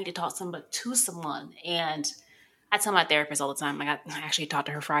 I need to talk to someone. And I tell my therapist all the time. Like I actually talked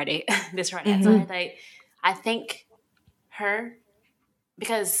to her Friday, this Friday. So I thank her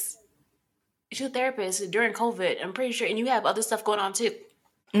because she's a therapist during COVID. I'm pretty sure, and you have other stuff going on too.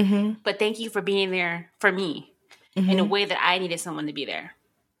 But thank you for being there for me in a way that I needed someone to be there.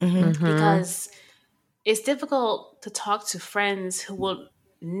 Because it's difficult to talk to friends who will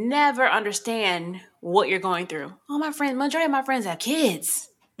never understand what you're going through. Majority of my friends have kids.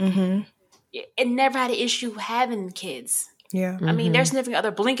 And never had an issue having kids. Yeah. I mean, their significant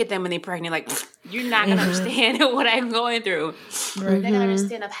other blink at them when they're pregnant, like, you're not going to understand what I'm going through. They're going to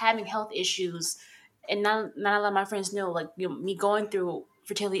understand of having health issues. And not a lot of my friends know, like, me going through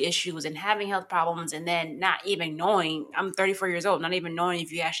fertility issues and having health problems and then not even knowing, I'm 34 years old, not even knowing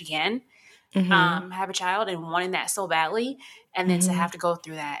if you actually can have a child and wanting that so badly. And then to have to go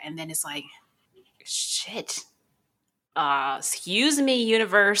through that. And then it's like, shit. Excuse me,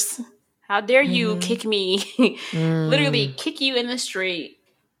 universe. How dare you kick me? Literally kick you in the street.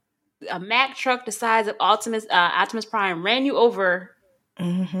 A Mack truck the size of Optimus Prime ran you over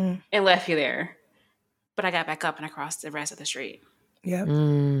and left you there. But I got back up and I crossed the rest of the street. Yep.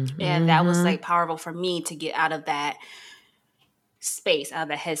 And that was like powerful for me to get out of that space, out of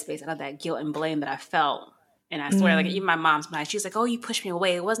that headspace, out of that guilt and blame that I felt. And I swear, like even my mom's mind, she was like, "Oh, you pushed me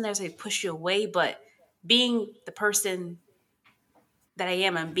away." It wasn't necessarily push you away, but being the person that I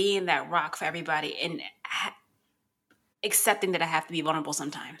am and being that rock for everybody and accepting that I have to be vulnerable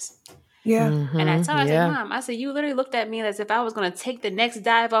sometimes. Yeah. And I told her, I said, Mom, I said, you literally looked at me as if I was going to take the next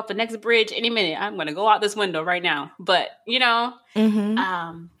dive off the next bridge any minute. I'm going to go out this window right now. But,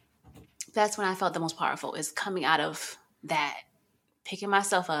 that's when I felt the most powerful, is coming out of that, picking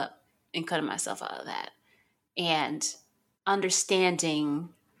myself up and cutting myself out of that and understanding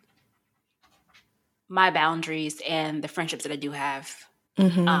my boundaries and the friendships that I do have.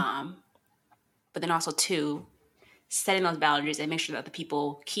 But then also too, setting those boundaries and make sure that the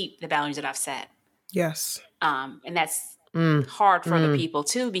people keep the boundaries that I've set. Yes. And that's hard for other people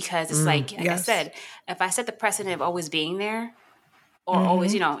too, because it's like I said, if I set the precedent of always being there or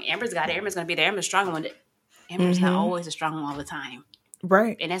always, Amber's got it, Amber's going to be there, Amber's strong one. Amber's not always a strong one all the time.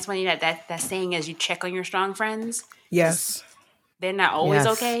 Right. And that's when that saying is you check on your strong friends. Yes. They're not always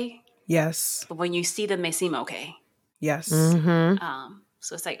okay. Yes. But when you see them, they seem okay. Yes.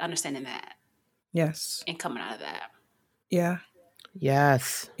 So it's like understanding that. Yes. And coming out of that. Yeah.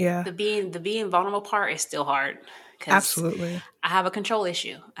 Yes. Yeah. The being vulnerable part is still hard. Absolutely. I have a control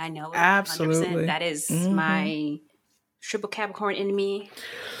issue. I know it. Absolutely. 100%. That is my triple Capricorn in me.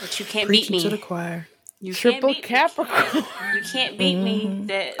 That you can't beat me. To the choir. You Triple Capricorn. You can't beat me.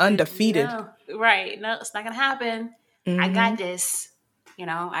 That undefeated. No, right. No, it's not gonna happen. I got this.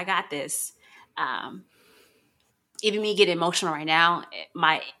 I got this. Even me getting emotional right now,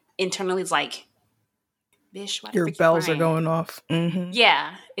 my internally is like, "Bish, why your bells are going off."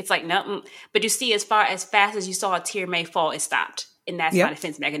 Yeah, it's like nothing. But you see, as fast as you saw a tear may fall, it stopped, and that's my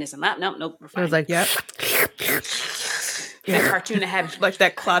defense mechanism. Nope. We're fine. I was like, "Yep." That cartoon that had like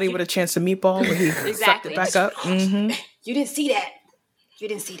that Cloudy with a Chance of Meatball where he sucked it back up. You didn't see that.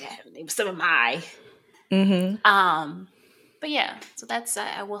 It was some of my. But yeah, so that's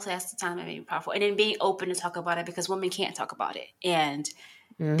I will say that's the time that made me powerful, and then being open to talk about it because women can't talk about it, and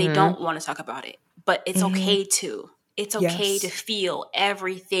they don't want to talk about it. But it's okay to. It's okay to feel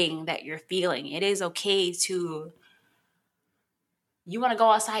everything that you're feeling. It is okay to. You want to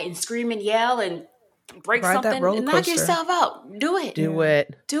go outside and scream and yell and break something and knock yourself out. Do it. Do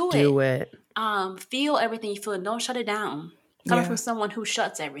it. Feel everything you feel and don't shut it down. Coming from someone who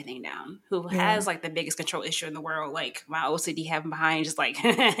shuts everything down, who has like the biggest control issue in the world, like my OCD having behind, just like,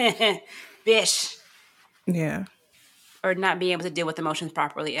 bish. Yeah. Or not being able to deal with emotions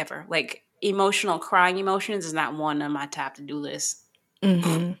properly ever. Like crying emotions is not one on my top to-do list.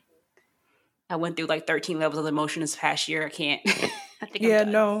 I went through like 13 levels of emotion this past year. I can't. I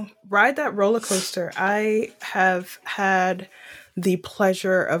think ride that roller coaster. I have had the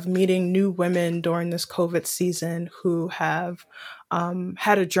pleasure of meeting new women during this COVID season who have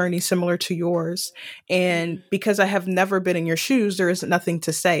had a journey similar to yours. And because I have never been in your shoes, there is nothing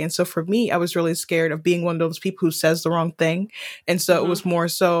to say. And so for me, I was really scared of being one of those people who says the wrong thing. And so it was more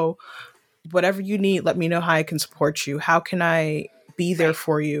so, whatever you need, let me know how I can support you. How can I be there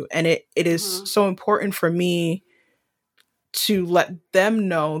for you? And it is so important for me to let them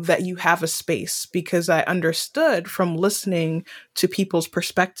know that you have a space, because I understood from listening to people's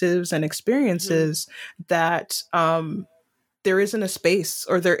perspectives and experiences that there isn't a space,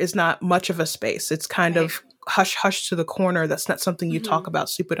 or there is not much of a space. It's kind of hush hush to the corner. That's not something you talk about,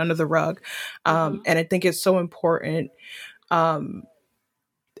 sweep it under the rug. And I think it's so important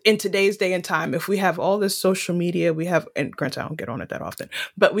in today's day and time, if we have all this social media, we have, and granted, I don't get on it that often,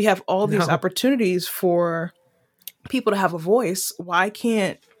 but we have all these opportunities for people to have a voice. Why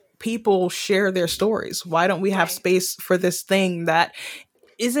can't people share their stories? Why don't we have space for this thing that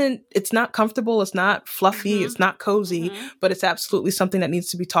it's not comfortable, it's not fluffy, it's not cozy, but it's absolutely something that needs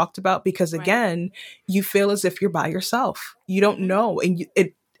to be talked about, because again, you feel as if you're by yourself. You don't know. And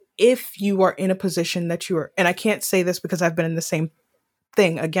if you are in a position that you are, and I can't say this because I've been in the same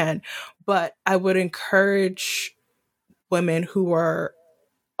thing again, but I would encourage women who are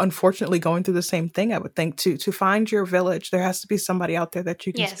unfortunately going through the same thing, I would think, to find your village. There has to be somebody out there that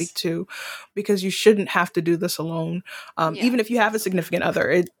you can speak to, because you shouldn't have to do this alone. Even if you have a significant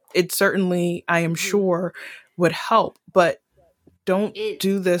other, it certainly, I am sure, would help, but don't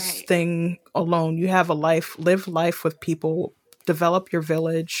do this thing alone. You have a life, live life with people, develop your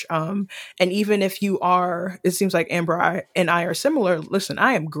village. And even if you are, it seems like Amber and I are similar. Listen,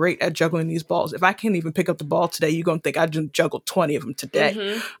 I am great at juggling these balls. If I can't even pick up the ball today, you're going to think I just juggled 20 of them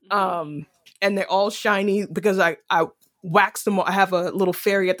today. And they're all shiny because I wax them. I have a little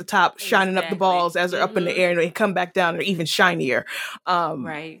fairy at the top shining up the balls as they're up in the air, and they come back down and they're even shinier.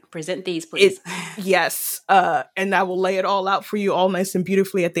 Present these, please. Yes. And I will lay it all out for you, all nice and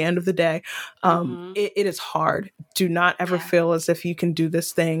beautifully at the end of the day. It is hard. Do not ever feel as if you can do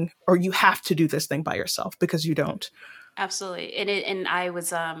this thing, or you have to do this thing by yourself, because you don't. Absolutely. And I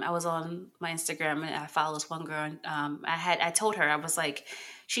was on my Instagram, and I follow this one girl, and I told her, I was like,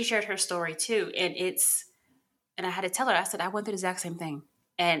 she shared her story too. And I had to tell her, I said, I went through the exact same thing.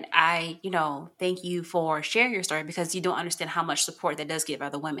 And I, thank you for sharing your story, because you don't understand how much support that does give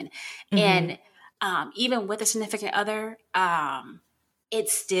other women. And even with a significant other, it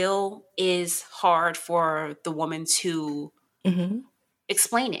still is hard for the woman to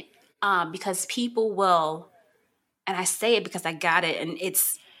explain it, because people will, and I say it because I got it, and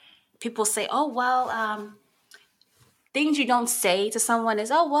people say, oh, well, things you don't say to someone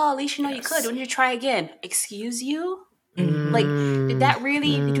is, oh, well, at least you know you could. When you try again, excuse you? Like,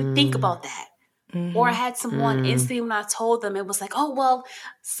 did you think about that? Or I had someone instantly, when I told them, it was like, oh, well,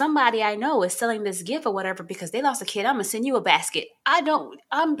 somebody I know is selling this gift or whatever because they lost a kid. I'm going to send you a basket.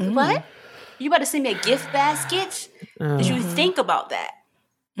 What? You about to send me a gift basket? Did you think about that?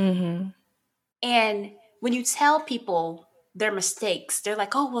 And when you tell people their mistakes, they're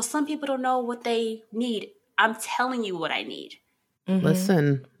like, oh, well, some people don't know what they need. I'm telling you what I need.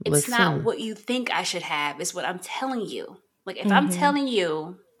 Listen. It's not what you think I should have. It's what I'm telling you. Like, if I'm telling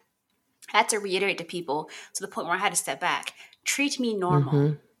you, I had to reiterate to people to the point where I had to step back. Treat me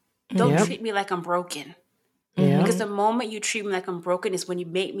normal. Don't treat me like I'm broken. Because the moment you treat me like I'm broken is when you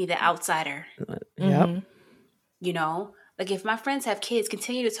make me the outsider. Like, if my friends have kids,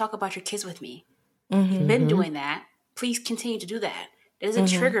 continue to talk about your kids with me. You've been doing that. Please continue to do that. It doesn't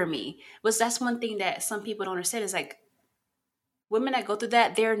trigger me. But that's one thing that some people don't understand is, like, women that go through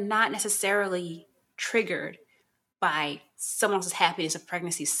that, they're not necessarily triggered by someone else's happiness of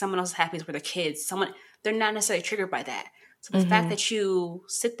pregnancy, someone else's happiness with their kids. They're not necessarily triggered by that. So the fact that you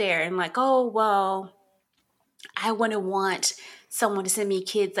sit there and like, oh, well, I wouldn't want someone to send me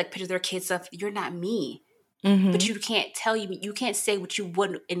kids, like pictures of their kids stuff. You're not me. But you can't say what you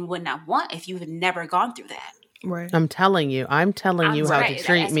would and would not want if you've never gone through that. Right. I'm telling you how to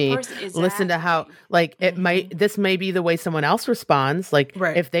treat me. Listen to how, like, this may be the way someone else responds. Like,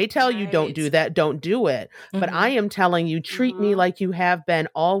 if they tell you don't do that, don't do it. But I am telling you, treat me like you have been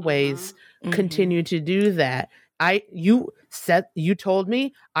always. Continue to do that. You told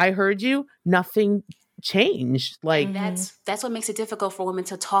me, I heard you, nothing changed. Like, that's what makes it difficult for women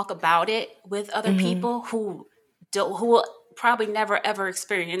to talk about it with other people who will probably never ever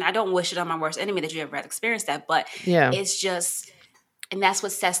experience, and I don't wish it on my worst enemy that you ever had experienced that, but it's just, and that's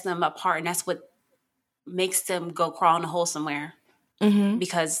what sets them apart, and that's what makes them go crawl in a hole somewhere,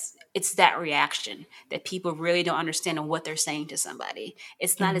 because it's that reaction that people really don't understand and what they're saying to somebody.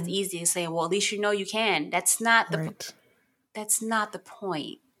 It's not as easy as saying, well, at least you know you can. That's not the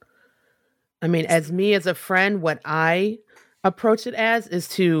point. I mean, as a friend, what I approach it as is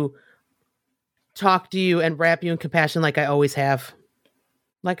to talk to you and wrap you in compassion like I always have.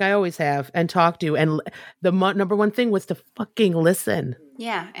 And talk to you. And the number one thing was to fucking listen.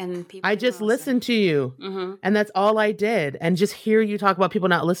 Yeah. And people, I just listened to you. And that's all I did. And just hear you talk about people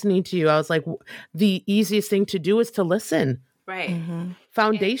not listening to you. I was like, the easiest thing to do is to listen. Right.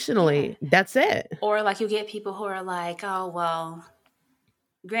 Foundationally. That's it. Or like you get people who are like, oh, well,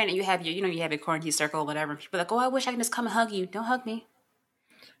 granted, you have your quarantine circle or whatever. People are like, oh, I wish I could just come and hug you. Don't hug me.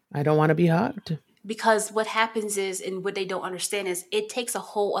 I don't want to be hugged. because what happens is, and what they don't understand is, it takes a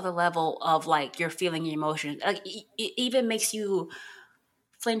whole other level of like your feeling, your emotion. Like it even makes you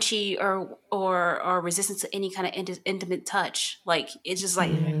flinchy or resistant to any kind of intimate touch. Like it's just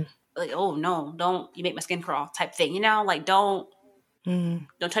like oh no, don't you make my skin crawl type thing. You know, like don't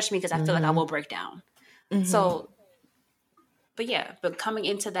touch me because I feel like I will break down. So, but coming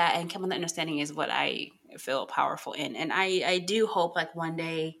into that and coming to understanding is what I feel powerful in, and I do hope like one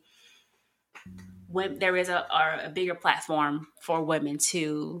day when there is a bigger platform for women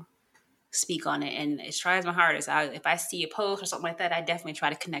to speak on it. And as try as my hardest, if I see a post or something like that, I definitely try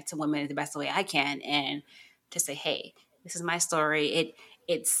to connect to women the best way I can and to say, hey, this is my story.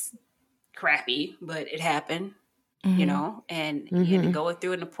 It's crappy, but it happened, you know, and you had to go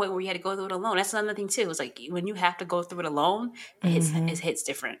through it to the point where you had to go through it alone. That's another thing too. It's like when you have to go through it alone, it hits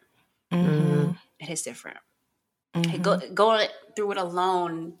different. It hits different. Going through it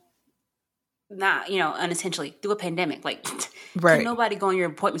alone, not, you know, unintentionally through a pandemic. Like, can nobody go on your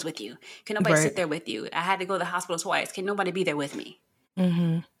appointments with you? Can nobody sit there with you? I had to go to the hospital twice. Can nobody be there with me?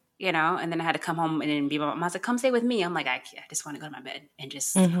 You know, and then I had to come home and then be my mom. I was like, come stay with me. I'm like, I just want to go to my bed and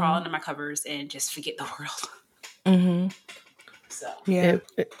just crawl under my covers and just forget the world. So, yeah.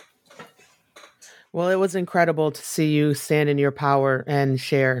 Well, it was incredible to see you stand in your power and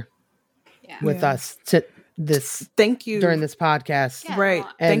share with us thank you during this podcast. Yeah. Right.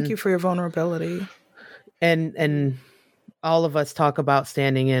 Thank you for your vulnerability. And all of us talk about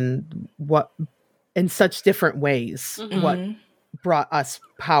standing in such different ways, what brought us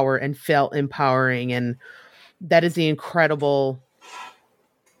power and felt empowering. And that is the incredible,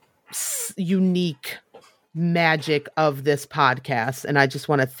 unique magic of this podcast. And I just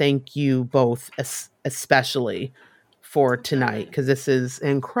want to thank you both especially for tonight, because this is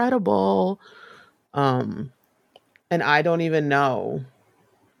incredible. And I don't even know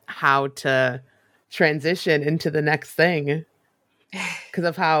how to transition into the next thing because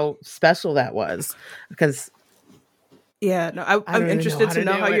of how special that was. Because I'm interested to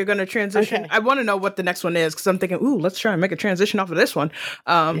know how you're going to transition. Okay. I want to know what the next one is, because I'm thinking, let's try and make a transition off of this one.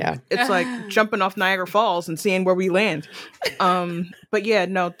 It's like jumping off Niagara Falls and seeing where we land. But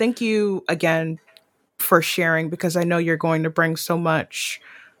thank you again for sharing, because I know you're going to bring so much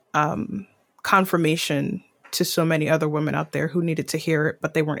confirmation to so many other women out there who needed to hear it,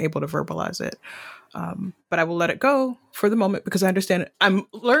 but they weren't able to verbalize it. But I will let it go for the moment, because I understand it. I'm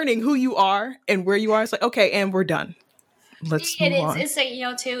learning who you are and where you are. It's like, okay, and we're done. Let's move on. It's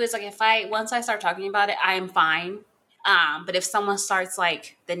like, too, it's like once I start talking about it, I am fine. But if someone starts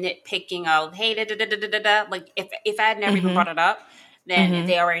like the nitpicking of, hey, like if I had never even brought it up, then if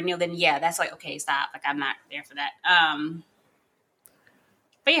they already knew, then that's like, okay, stop. Like I'm not there for that.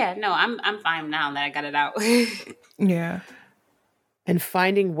 But I'm fine now that I got it out. Yeah. And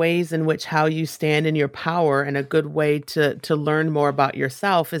finding ways in which how you stand in your power, and a good way to learn more about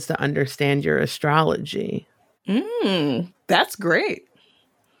yourself is to understand your astrology. That's great.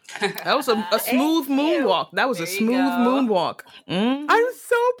 That was a smooth moonwalk. That was a smooth moonwalk. I'm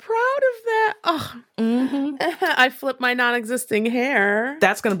so proud of that. Oh, I flipped my non-existing hair.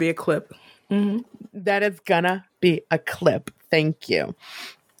 That's going to be a clip. That is gonna be a clip. Thank you.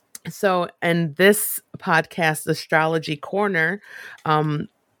 So, and this podcast, Astrology Corner,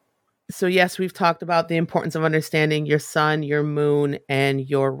 so yes, we've talked about the importance of understanding your sun, your moon, and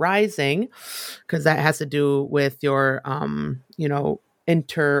your rising, because that has to do with your,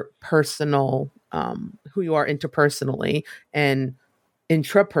 interpersonal, who you are interpersonally and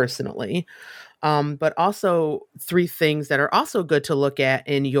intrapersonally. But also 3 things that are also good to look at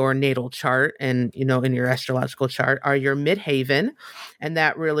in your natal chart and, in your astrological chart are your midheaven. And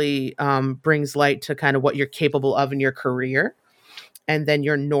that really brings light to kind of what you're capable of in your career. And then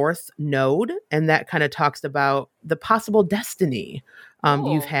your north node. And that kind of talks about the possible destiny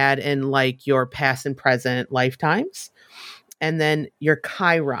you've had in like your past and present lifetimes. And then your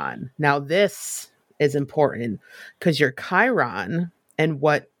Chiron. Now this is important because your Chiron and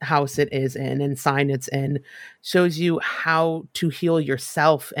what house it is in and sign it's in shows you how to heal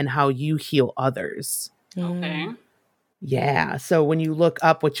yourself and how you heal others. Okay. Yeah. So when you look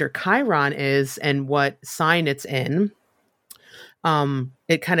up what your Chiron is and what sign it's in,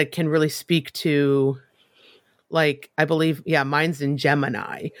 it kind of can really speak to, like, I believe, mine's in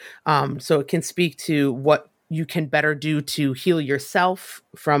Gemini. So it can speak to what you can better do to heal yourself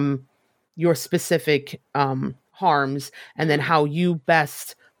from your specific harms, and then how you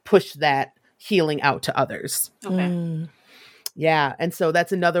best push that healing out to others. Okay. Yeah. And so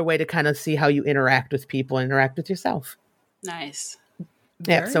that's another way to kind of see how you interact with people, interact with yourself. Nice.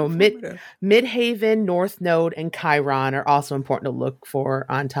 Yeah, so Midhaven, North Node, and Chiron are also important to look for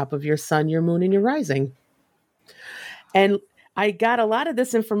on top of your sun, your moon, and your rising. And I got a lot of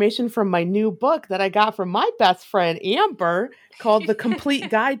this information from my new book that I got from my best friend, Amber, called The Complete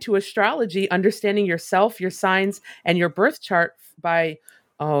Guide to Astrology, Understanding Yourself, Your Signs, and Your Birth Chart by,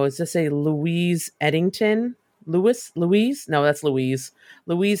 is this a Louise Eddington? Louise? No, that's Louise.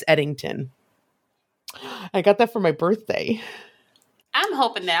 Louise Eddington. I got that for my birthday. I'm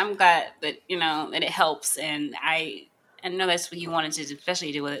hoping that I'm glad that, that it helps. And I know that's what you wanted to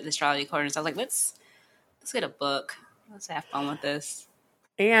especially do with the astrology corners. I was like, let's get a book. Let's have fun with this.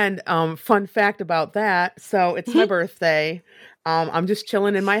 And fun fact about that. So it's my birthday. I'm just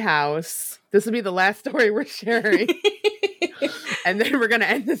chilling in my house. This will be the last story we're sharing. And then we're going to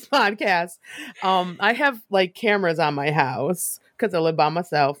end this podcast. I have like cameras on my house because I live by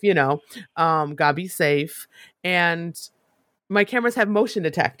myself, gotta be safe. And my cameras have motion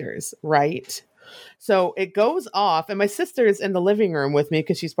detectors, right? So it goes off, and my sister's in the living room with me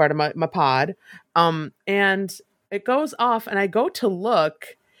because she's part of my pod. And it goes off, and I go to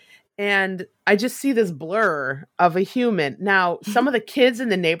look, and I just see this blur of a human. Now, some of the kids in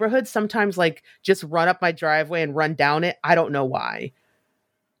the neighborhood sometimes like just run up my driveway and run down it. I don't know why.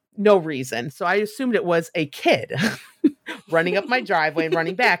 No reason. So I assumed it was a kid running up my driveway and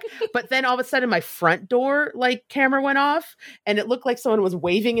running back. But then all of a sudden my front door like camera went off, and it looked like someone was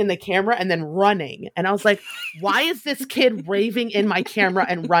waving in the camera and then running. And I was like, why is this kid waving in my camera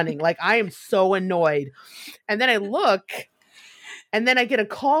and running? Like, I am so annoyed. And then I look, and then I get a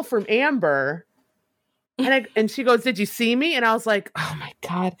call from Amber. And she goes, "Did you see me?" And I was like, "Oh my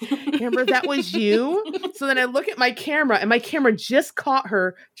God, Amber, that was you?" So then I look at my camera, and my camera just caught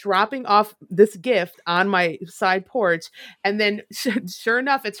her dropping off this gift on my side porch. And then sure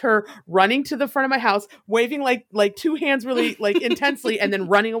enough, it's her running to the front of my house, waving like two hands really like intensely, and then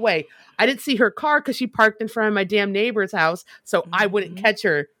running away. I didn't see her car because she parked in front of my damn neighbor's house. So I wouldn't catch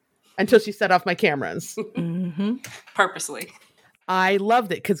her until she set off my cameras. Purposely. I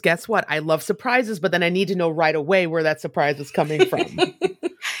loved it because guess what? I love surprises, but then I need to know right away where that surprise is coming from.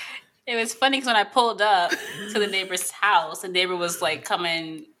 It was funny because when I pulled up to the neighbor's house, the neighbor was like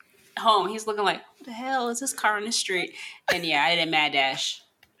coming home. He's looking like, what the hell is this car on the street? And yeah, I did a mad dash.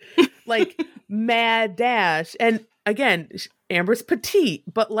 Like mad dash. And again, Amber's petite,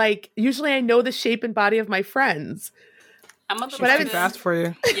 but like usually I know the shape and body of my friends. I'm too fast for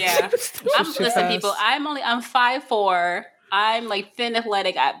you. Yeah. Listen, people, I'm 5'4". I'm like thin,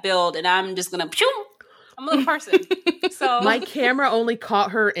 athletic at build, and I'm just gonna I'm a little person. So my camera only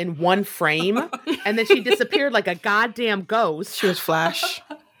caught her in one frame, and then she disappeared like a goddamn ghost. She was Flash.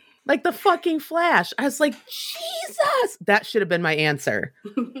 Like the fucking Flash. I was like, Jesus! That should have been my answer.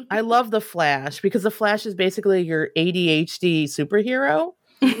 I love the Flash because the Flash is basically your ADHD superhero.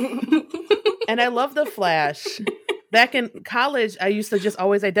 And I love the Flash. Back in college, I used to just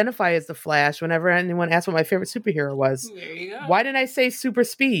always identify as the Flash whenever anyone asked what my favorite superhero was. There you go. Why didn't I say super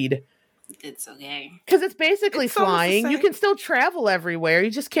speed? It's okay. Because it's basically flying. You can still travel everywhere. You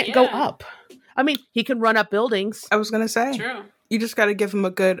just can't go up. I mean, he can run up buildings. I was going to say. True. You just got to give him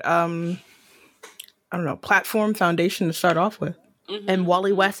a good, platform foundation to start off with. Mm-hmm. And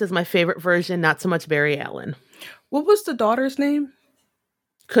Wally West is my favorite version, not so much Barry Allen. What was the daughter's name?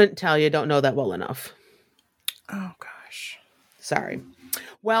 Couldn't tell you. Don't know that well enough. Oh, gosh. Sorry.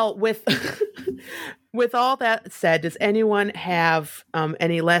 Well, with all that said, does anyone have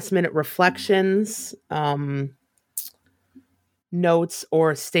any last minute reflections, notes,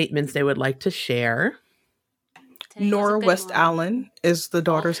 or statements they would like to share? Nora West Allen is the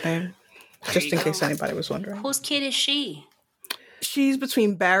daughter's name, just in case anybody was wondering. Whose kid is she? She's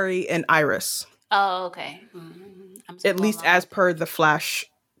between Barry and Iris. Oh, okay. Mm-hmm. At least as per the Flash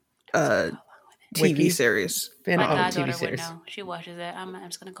TV series. My goddaughter would know. She watches it. I'm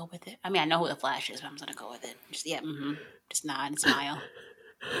just going to go with it. I mean, I know who the Flash is, but I'm just going to go with it. Just nod and smile.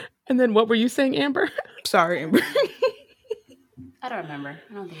 And then what were you saying, Amber? Sorry, Amber. I don't remember.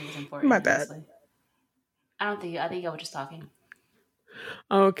 I don't think it was important. My bad. Honestly. I think I was just talking.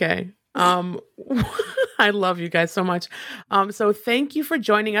 Okay. I love you guys so much. So thank you for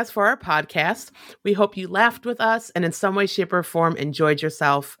joining us for our podcast. We hope you laughed with us and in some way, shape, or form enjoyed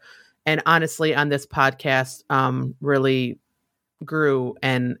yourself. And honestly, on this podcast, really grew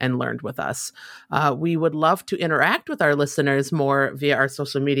and learned with us. We would love to interact with our listeners more via our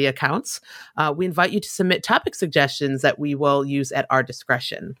social media accounts. We invite you to submit topic suggestions that we will use at our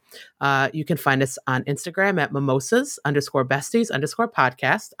discretion. You can find us on Instagram at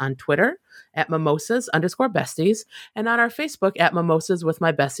mimosas_besties_podcast, on Twitter at mimosas_besties, and on our Facebook at Mimosas with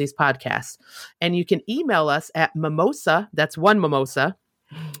My Besties podcast. And you can email us at mimosa, that's one mimosa,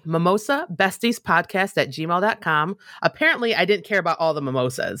 Mimosa Besties Podcast at gmail.com. Apparently, I didn't care about all the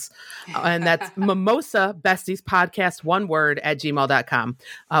mimosas. And that's Mimosa Besties Podcast, one word, at gmail.com.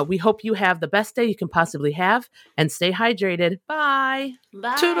 We hope you have the best day you can possibly have and stay hydrated. Bye.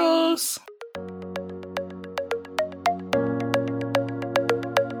 Bye. Toodles.